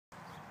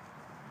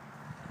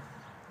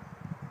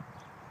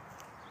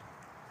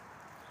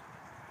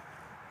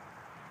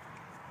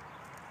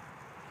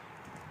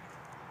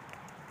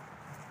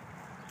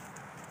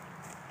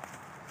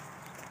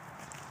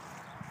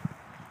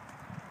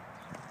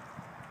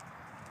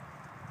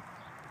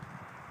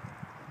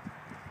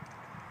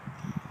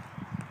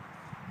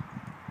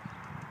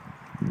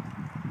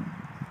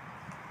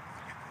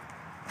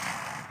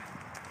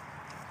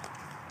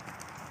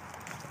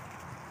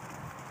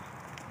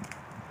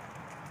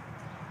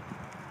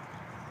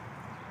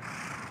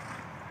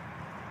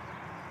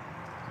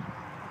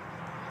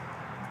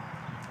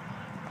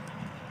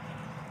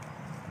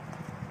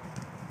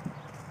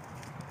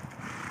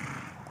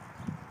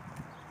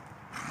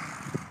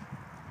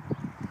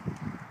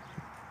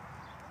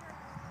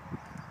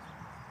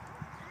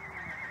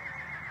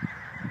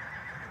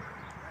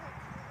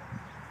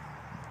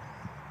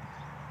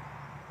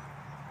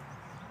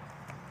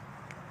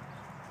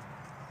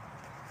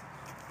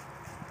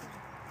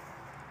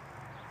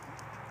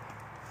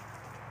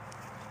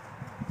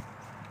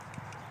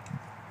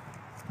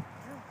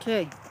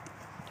Okay. Do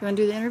you want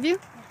to do the interview?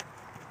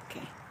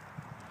 Okay.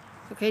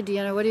 Okay,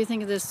 Deanna, what do you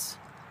think of this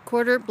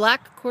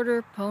black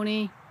quarter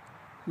pony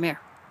mare?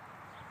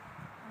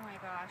 Oh my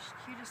gosh,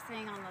 cutest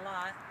thing on the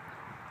lot.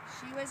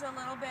 She was a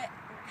little bit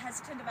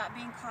hesitant about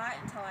being caught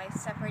until I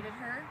separated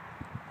her.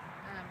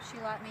 She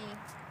let me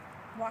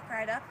walk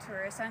right up to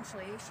her.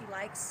 Essentially, she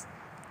likes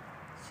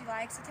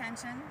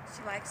attention.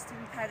 She likes to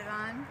be petted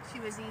on. She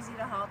was easy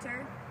to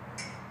halter,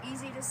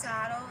 easy to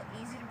saddle,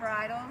 easy to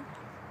bridle.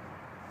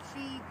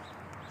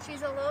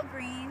 She's a little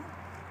green.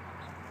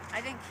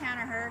 I didn't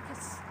canter her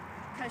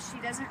because she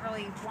doesn't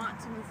really want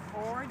to move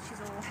forward. She's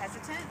a little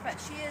hesitant, but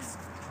she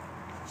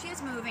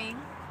is moving.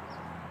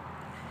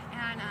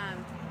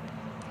 And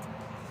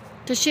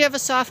does she have a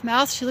soft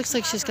mouth? She looks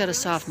like she's got a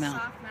soft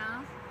mouth. Soft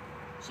mouth.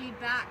 She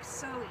backs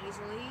so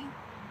easily.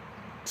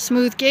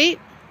 Smooth gait?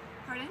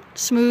 Pardon?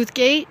 Smooth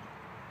gait?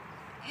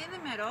 In the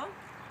middle.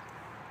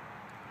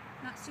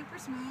 Not super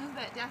smooth,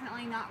 but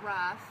definitely not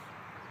rough.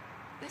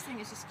 This thing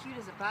is just cute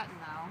as a button,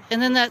 though. And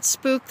then that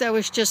spook that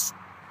was just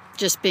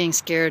being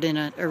scared in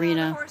an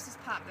arena. The horses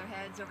popped their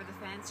heads over the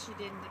fence. She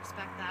didn't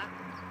expect that.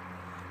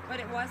 But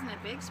it wasn't a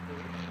big spook.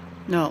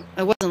 No,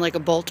 it wasn't like a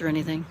bolt or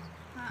anything.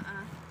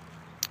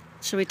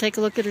 Shall we take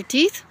a look at her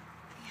teeth?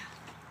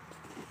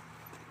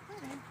 Yeah.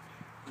 Okay.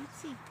 Let's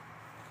see.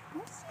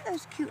 Let's see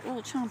those cute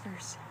little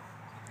chompers.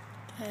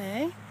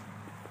 Okay.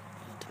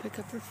 To pick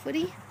up her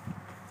footy.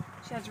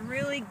 She has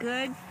really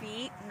good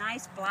feet,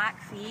 nice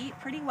black feet,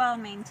 pretty well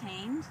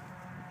maintained.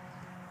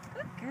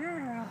 Good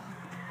girl.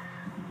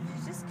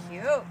 She's just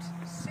cute.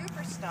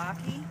 Super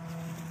stocky.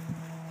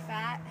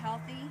 Fat,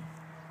 healthy.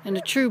 And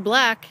a true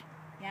black.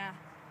 Yeah.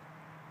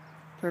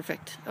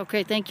 Perfect.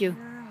 Okay, thank you.